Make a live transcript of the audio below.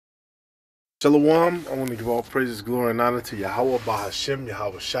Shalom, I want to give all praises, glory, and honor to Yahweh Bahashem,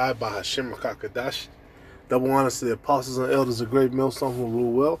 Yahweh Shai, Bahashem, Makakadash. Double honors to the apostles and elders of Great Millstone who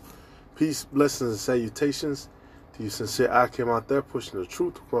rule well. Peace, blessings, and salutations to you sincere I came out there pushing the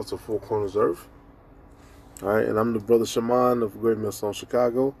truth across the four corners of earth. All right, and I'm the brother Shaman of Great Millstone,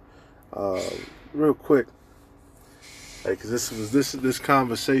 Chicago. Real quick, because this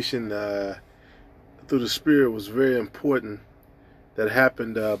conversation through the Spirit was very important. That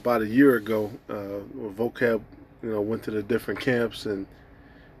happened about a year ago. Where Vocab, went to the different camps and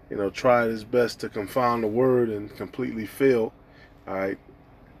tried his best to confound the word and completely failed. All right,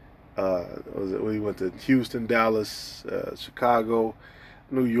 we went to Houston, Dallas, Chicago,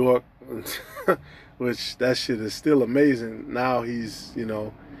 New York, which that shit is still amazing. Now he's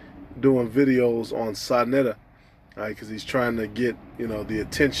doing videos on Sonetta, all right, because he's trying to get the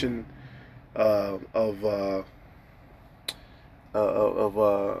attention of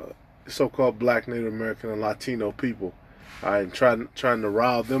so-called Black, Native American, and Latino people, all right, and trying to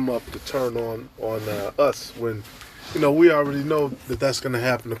rile them up to turn on us when, we already know that that's going to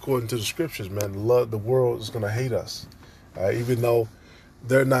happen according to the scriptures, man. The world is going to hate us, even though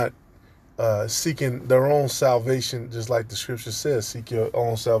they're not seeking their own salvation, just like the scripture says, seek your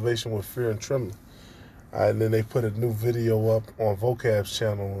own salvation with fear and trembling. All right, and then they put a new video up on Vocab's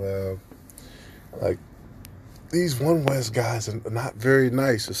channel, like, these One West guys are not very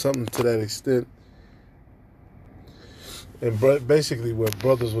nice, or something to that extent. And basically what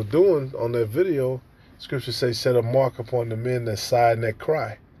brothers were doing on that video, scripture says, set a mark upon the men that sigh and that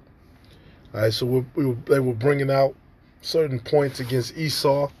cry. All right, so they were bringing out certain points against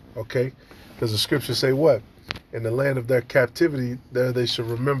Esau, okay? Because the scriptures say what? In the land of their captivity, there they should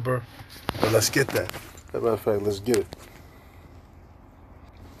remember. Well, let's get that. As a matter of fact, let's get it.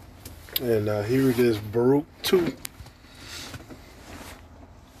 And here it is, Baruch 2.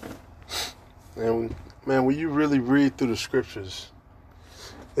 And man, when you really read through the scriptures,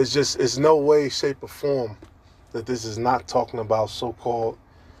 it's no way, shape, or form that this is not talking about so-called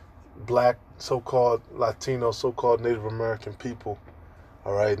Black, so-called Latino, so-called Native American people.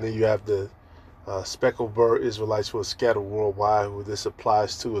 All right, and then you have the speckled bird Israelites who are scattered worldwide, who this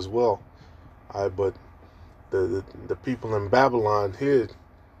applies to as well. All right, but the people in Babylon here,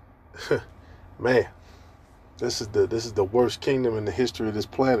 man, this is the worst kingdom in the history of this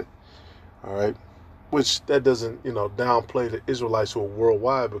planet. All right, which that doesn't downplay the Israelites who are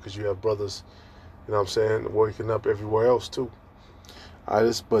worldwide, because you have brothers, working up everywhere else too. All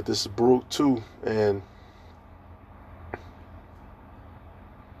right, but this is Baruch 2 and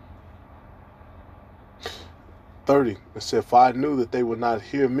 30. It said, "For I knew that they would not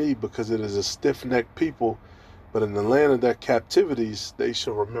hear me, because it is a stiff-necked people, but in the land of their captivities they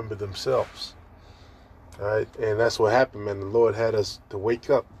shall remember themselves." All right, and that's what happened, man. The Lord had us to wake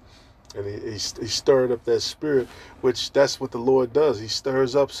up, and he stirred up that spirit, which that's what the Lord does. He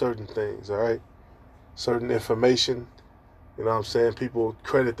stirs up certain things, all right, certain information. People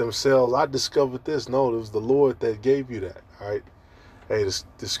credit themselves. I discovered this. No, it was the Lord that gave you that, all right. Hey,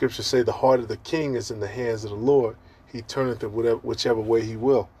 the scriptures say the heart of the king is in the hands of the Lord. He turneth it whichever way he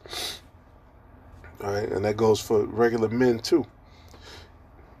will. All right, and that goes for regular men too.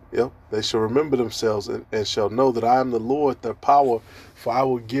 Yep, they shall remember themselves and shall know that I am the Lord, their power, for I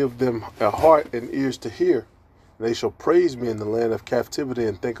will give them a heart and ears to hear. And they shall praise me in the land of captivity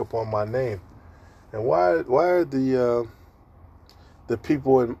and think upon my name. And why are the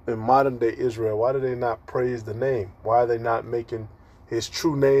people in modern day Israel, why do they not praise the name? Why are they not making his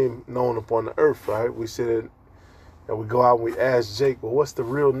true name known upon the earth, right? We said, and we go out and we ask Jake, well, what's the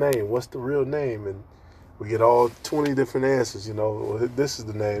real name? What's the real name? And we get all 20 different answers, well, this is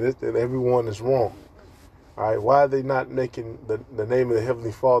the name, and everyone is wrong. All right, why are they not making the name of the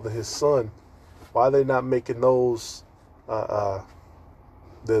Heavenly Father his son? Why are they not making those, they're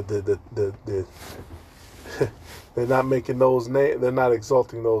not making those names, they're not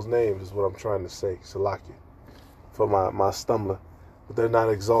exalting those names, is what I'm trying to say, Salakia, for my stumbler. But they're not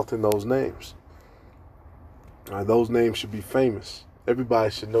exalting those names. All right, those names should be famous. Everybody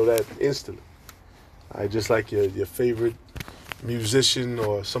should know that instantly. All right, just like your favorite musician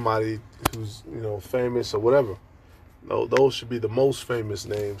or somebody who's famous or whatever. No, those should be the most famous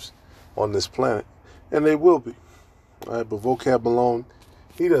names on this planet, and they will be. All right, but Vocab alone,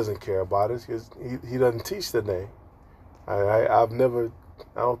 he doesn't care about it, because he doesn't teach the name. I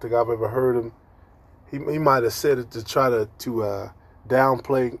don't think I've ever heard him. He might have said it to try to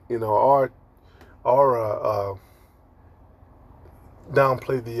downplay our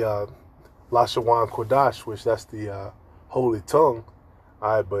downplay the Lashawan Kodash, which that's the holy tongue.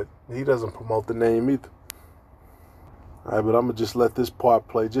 All right, but he doesn't promote the name either. All right, but I'm going to just let this part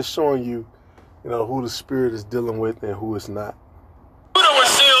play, just showing you who the Spirit is dealing with and who it's not. Judah was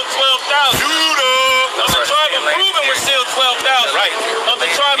sealed 12,000. Judah! Of the tribe of Reuben were sealed 12,000. Right. Of the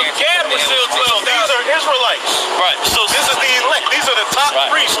tribe of Gad were sealed 12,000. These are Israelites. Right. So This is the elect. These are the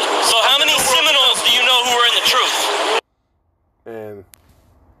top priests. So how many Seminoles do you know who are in the truth? And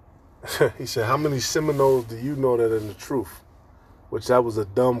he said, how many Seminoles do you know that are in the truth? Which that was a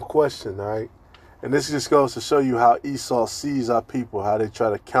dumb question, all right? And this just goes to show you how Esau sees our people, how they try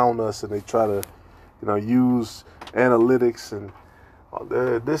to count us and they try to, use analytics and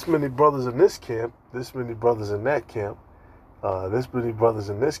this many brothers in this camp, this many brothers in that camp, this many brothers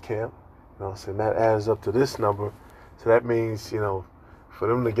in this camp. So that adds up to this number. So that means, for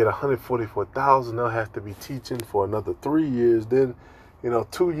them to get 144,000, they'll have to be teaching for another 3 years. Then,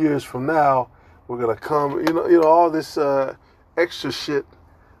 2 years from now, we're gonna come, all this extra shit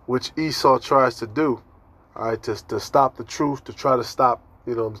which Esau tries to do, all right, to stop the truth, to try to stop,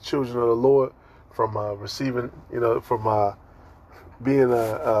 the children of the Lord from receiving, from being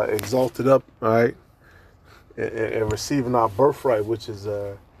exalted up, all right, and receiving our birthright, which is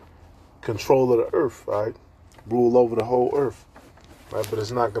control of the earth, all right, rule over the whole earth, right? But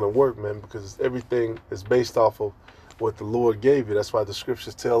it's not going to work, man, because everything is based off of what the Lord gave you. That's why the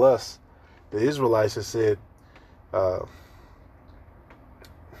scriptures tell us, the Israelites have said,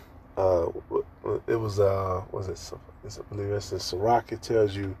 it was I believe it's in Sirach. It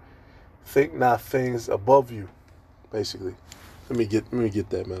tells you, think not things above you, basically. Let me get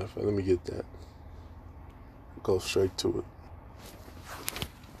that, matter of fact. Let me get that. Go straight to it.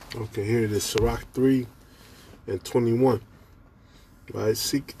 Okay, here it is, Sirach 3:21. Right,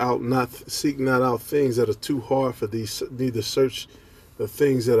 seek not out things that are too hard for thee, neither search the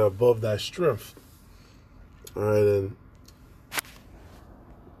things that are above thy strength. All right, and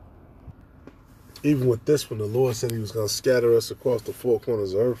even with this one, the Lord said he was going to scatter us across the four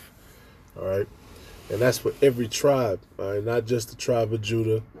corners of earth. All right, and that's for every tribe. All right, not just the tribe of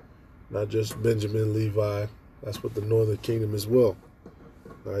Judah, not just Benjamin, Levi. That's what the northern kingdom as well.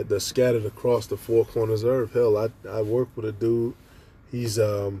 All right, they're scattered across the four corners of earth. Hell, I work with a dude. He's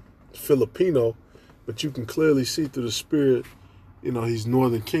Filipino, but you can clearly see through the spirit, he's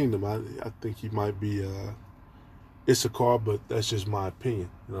Northern Kingdom. I think he might be Issachar, but that's just my opinion.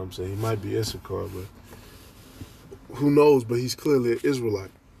 You know what I'm saying? He might be Issachar, but who knows? But he's clearly an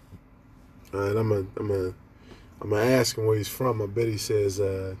Israelite. All right, I'm gonna ask him where he's from. I bet he says,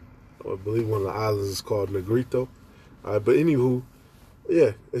 I believe one of the islands is called Negrito. All right, but anywho,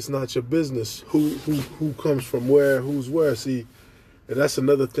 yeah, it's not your business who comes from where, who's where. See. And that's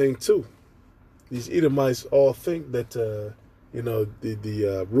another thing too. These Edomites all think that the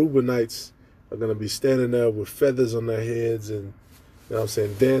Reubenites are gonna be standing there with feathers on their heads and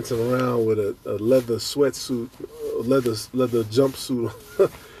dancing around with a leather sweatsuit, leather jumpsuit.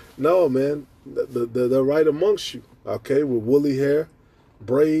 No, man, they're right amongst you. Okay, with woolly hair,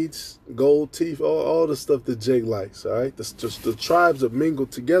 braids, gold teeth, all the stuff that Jake likes. All right, the tribes are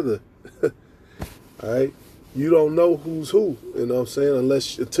mingled together. All right. You don't know who's who, you know what I'm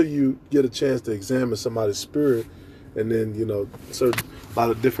saying, until you get a chance to examine somebody's spirit, and then, a lot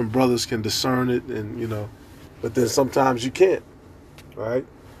of different brothers can discern it, and, but then sometimes you can't, right?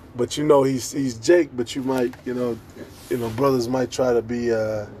 But he's Jake, but you might, brothers might try to be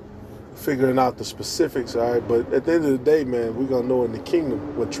figuring out the specifics, all right? But at the end of the day, man, we're gonna know in the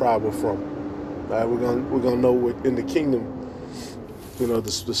kingdom what tribe we're from, all right? We're gonna know what in the kingdom.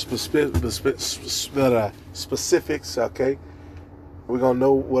 The specifics, okay? We're gonna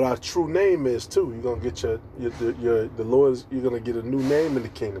know what our true name is too. You're gonna get the Lord. You're gonna get a new name in the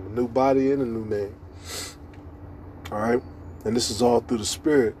kingdom, a new body and a new name. All right, and this is all through the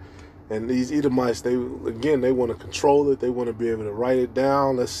Spirit. And these Edomites, they want to control it. They want to be able to write it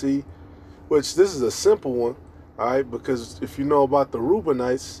down. Let's see, which this is a simple one, all right? Because if you know about the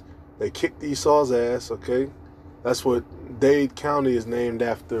Reubenites, they kicked Esau's ass, okay? That's what Dade County is named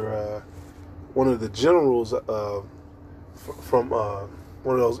after one of the generals from one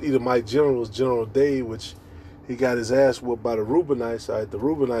of those Edomite generals, General Dade, which he got his ass whooped by the Reubenites. All right, the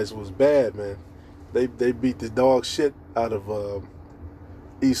Reubenites was bad, man. They beat the dog shit out of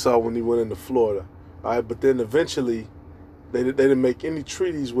Esau when he went into Florida. All right, but then eventually they didn't make any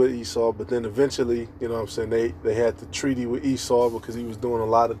treaties with Esau. But then eventually, they had the treaty with Esau because he was doing a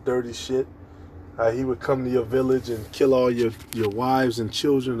lot of dirty shit. He would come to your village and kill all your wives and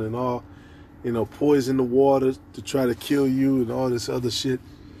children and all, poison the water to try to kill you and all this other shit.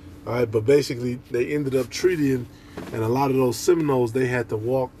 All right, but basically they ended up treating, and a lot of those Seminoles, they had to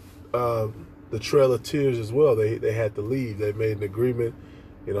walk the Trail of Tears as well. They had to leave. They made an agreement,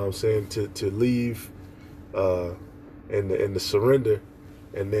 to leave and to surrender.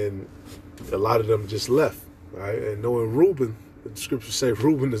 And then a lot of them just left, right? And knowing Reuben, the scriptures say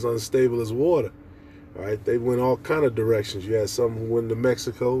Reuben is unstable as water, right? They went all kind of directions. You had some who went to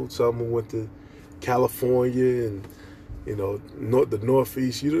Mexico, some who went to California, and the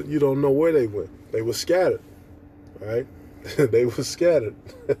Northeast. You don't know where they went. They were scattered, right? They were scattered.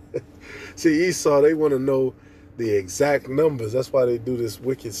 See, Esau, they want to know the exact numbers. That's why they do this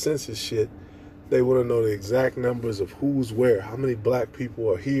wicked census shit. They want to know the exact numbers of who's where, how many black people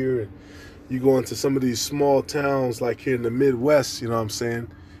are here. And you go into some of these small towns like here in the Midwest, you know what I'm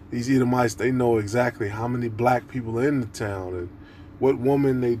saying? These Edomites, they know exactly how many black people are in the town and what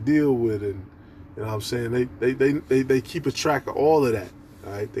woman they deal with, and you know what I'm saying? They keep a track of all of that,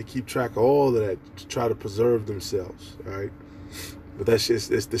 all right? They keep track of all of that to try to preserve themselves, all right? But that shit,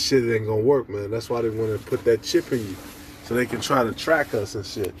 it's the shit that ain't gonna work, man. That's why they want to put that chip in you, so they can try to track us and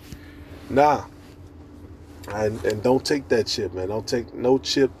shit. Nah. And don't take that chip, man. Don't take no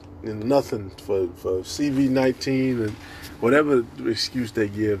chip and nothing for CV-19 and whatever excuse they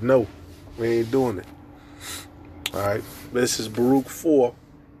give. No, we ain't doing it. All right. This is Baruch 4.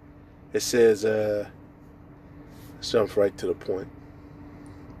 It says, let's jump right to the point.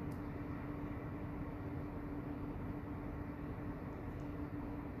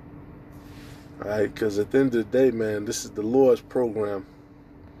 All right, because at the end of the day, man, this is the Lord's program.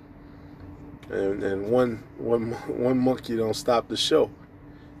 And one monkey don't stop the show.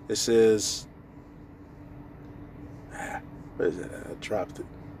 It says, where is it? I dropped it.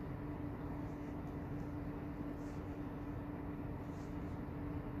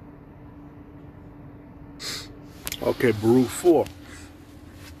 Okay, Baruch 4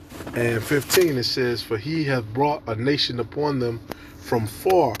 and 15. It says, for he hath brought a nation upon them from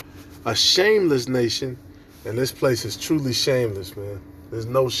far, a shameless nation. And this place is truly shameless, man. There's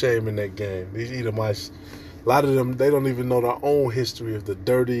no shame in that game. These Edomites, a lot of them, they don't even know their own history of the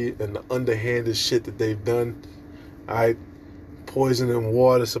dirty and the underhanded shit that they've done. All right, poisoning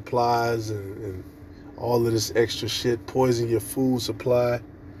water supplies and all of this extra shit, poison your food supply,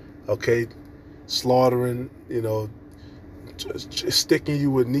 okay, slaughtering, sticking you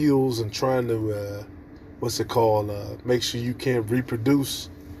with needles and trying to, make sure you can't reproduce,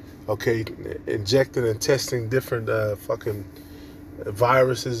 okay, injecting and testing different fucking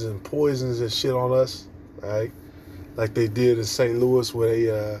viruses and poisons and shit on us, right? Like they did in St. Louis,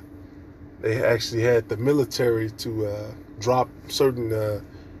 where they actually had the military to drop certain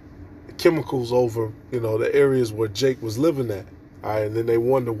chemicals over, the areas where Jake was living at. All right, and then they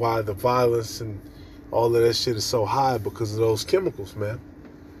wonder why the violence and all of that shit is so high, because of those chemicals, man.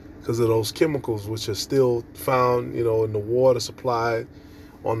 Because of those chemicals, which are still found, in the water supply,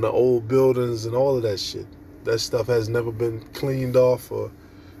 on the old buildings and all of that shit. That stuff has never been cleaned off or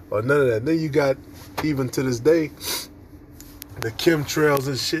none of that. Then you got, even to this day, the chemtrails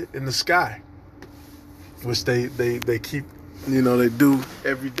and shit in the sky, which they keep, they do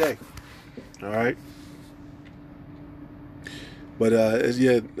every day. All right. But it's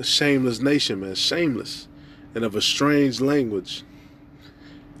a shameless nation, man. Shameless, and of a strange language.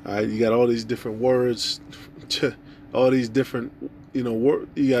 All right, you got all these different words, all these different. You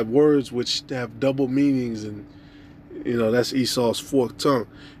got words which have double meanings, and that's Esau's forked tongue.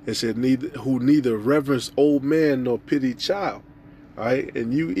 It said who neither reverence old man nor pity child. All right,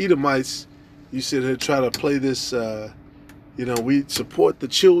 and you Edomites, you sit here try to play this. We support the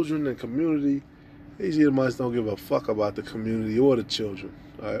children and community. These Edomites don't give a fuck about the community or the children,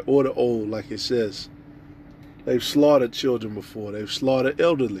 all right, or the old, like it says. They've slaughtered children before. They've slaughtered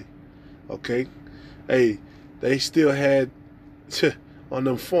elderly. Okay, hey, they still had. On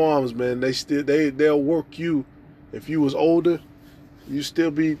them farms, man, they'll work you. If you was older, you still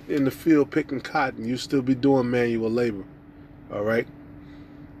be in the field picking cotton. You still be doing manual labor, all right?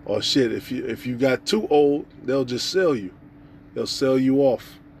 Or shit, if you got too old, they'll just sell you. They'll sell you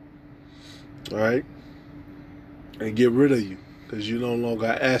off, all right, and get rid of you because you no longer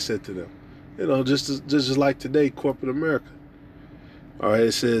an asset to them. Just like today, corporate America. All right,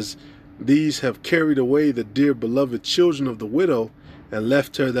 it says, these have carried away the dear beloved children of the widow, and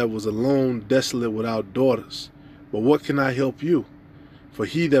left her that was alone, desolate, without daughters. But what can I help you? For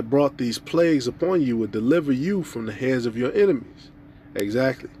he that brought these plagues upon you will deliver you from the hands of your enemies.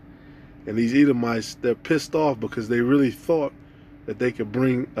 Exactly. And these Edomites, they're pissed off because they really thought that they could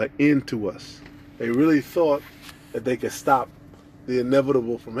bring an end to us. They really thought that they could stop the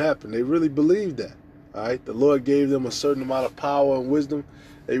inevitable from happening. They really believed that. All right, the Lord gave them a certain amount of power and wisdom.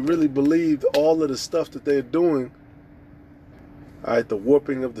 They really believed all of the stuff that they're doing. All right, the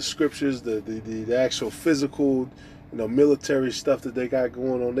warping of the scriptures, the actual physical, military stuff that they got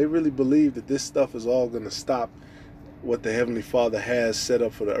going on. They really believe that this stuff is all going to stop what the Heavenly Father has set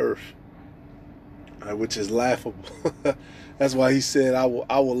up for the earth. which is laughable. That's why he said, I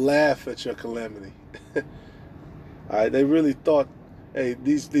will laugh at your calamity. All right, they really thought, hey,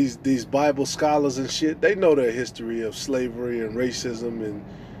 these Bible scholars and shit, they know their history of slavery and racism, and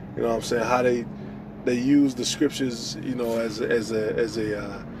you know what I'm saying, how they use the scriptures, you know, as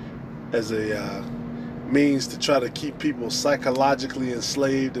a means to try to keep people psychologically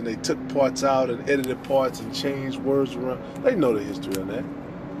enslaved, and they took parts out and edited parts and changed words around. They know the history of that.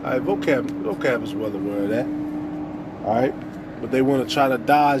 All right, vocab is well aware of that. All right, but they want to try to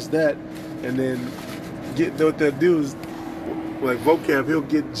dodge that, and then what they'll do is, like vocab, he'll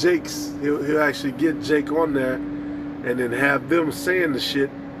get Jake's, he'll actually get Jake on there, and then have them saying the shit,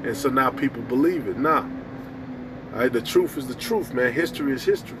 and so now people believe it. Nah. All right, the truth is the truth, man. History is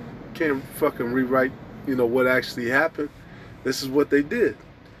history. Can't fucking rewrite, you know, what actually happened. This is what they did.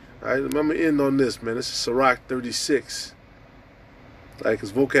 All right, I'm gonna end on this, man. This is Sirach 36. Like,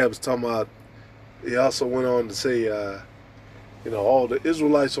 because vocab is talking about, he also went on to say, you know, all the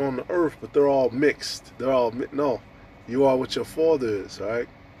Israelites on the earth, but they're all mixed. They're all, no, you are what your father is, all right?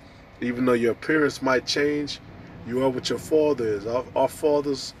 Even though your appearance might change, you are what your father is. Our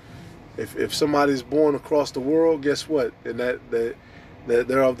fathers, if somebody's born across the world, guess what? And that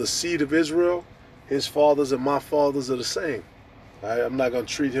they're of the seed of Israel, his fathers and my fathers are the same. All right? I'm not going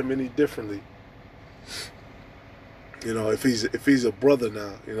to treat him any differently. You know, if he's a brother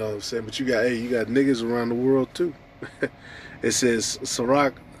now, you know what I'm saying? But you got niggas around the world too. It says,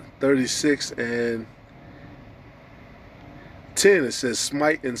 Sirach 36 and 10, it says,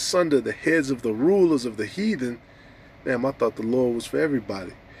 smite and sunder the heads of the rulers of the heathen. Damn, I thought the Lord was for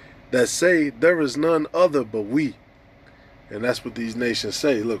everybody. That say, there is none other but we. And that's what these nations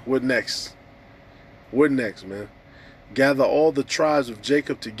say. Look, what next? What next, man? Gather all the tribes of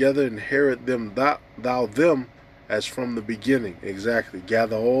Jacob together, and inherit them, thou them, as from the beginning. Exactly.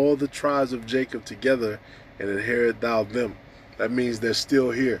 Gather all the tribes of Jacob together, and inherit thou them. That means they're still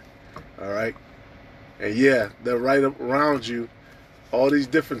here. All right? And yeah, they're right up around you. All these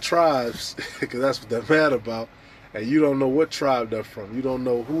different tribes, because that's what they're mad about. And you don't know what tribe they're from. You don't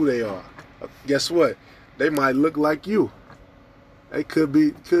know who they are. Guess what? They might look like you. They could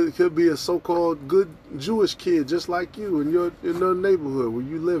be a so-called good Jewish kid just like you in your neighborhood where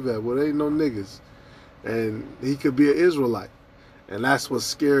you live at, where there ain't no niggas. And he could be an Israelite. And that's what's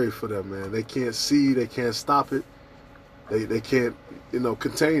scary for them, man. They can't see, they can't stop it. They can't, you know,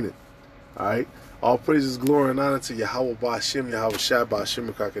 contain it. All right? All praises, glory, and honor to Yahweh Ba'ashem, Yahweh Shai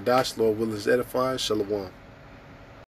Ba'ashem Kakadash, Lord willing is edifying. Shalom.